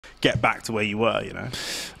get back to where you were, you know.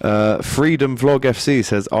 Freedumm Vlog FC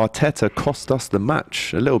says Arteta cost us the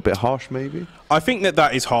match. A little bit harsh, maybe. I think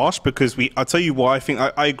that is harsh because I'll tell you why.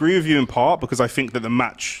 I agree with you in part because I think that the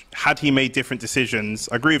match, had he made different decisions,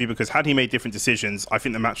 I agree with you because had he made different decisions, I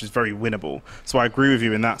think the match was very winnable. So I agree with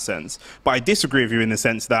you in that sense. But I disagree with you in the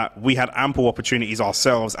sense that we had ample opportunities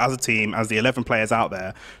ourselves as a team, as the 11 players out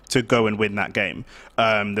there, to go and win that game.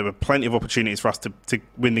 There were plenty of opportunities for us to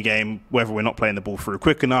win the game, whether we're not playing the ball through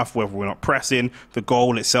quick enough, whether we're not pressing. The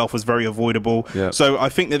goal itself was very avoidable. Yep. So I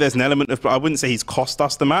think that there's an element of, I wouldn't say he's cost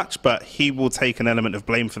us the match, but he will take an element of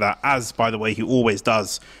blame for that, as, by the way, he always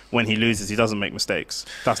does when he loses. He doesn't make mistakes.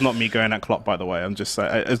 That's not me going at Klopp, by the way. I'm just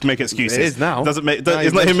saying, make excuses. It is now.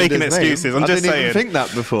 It's not him making excuses. I'm just saying. I didn't even think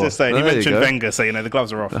that before. Just saying. He mentioned Wenger, so, you know, the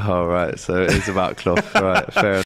gloves are off. Oh, right. So it is about Klopp. Right, fair enough.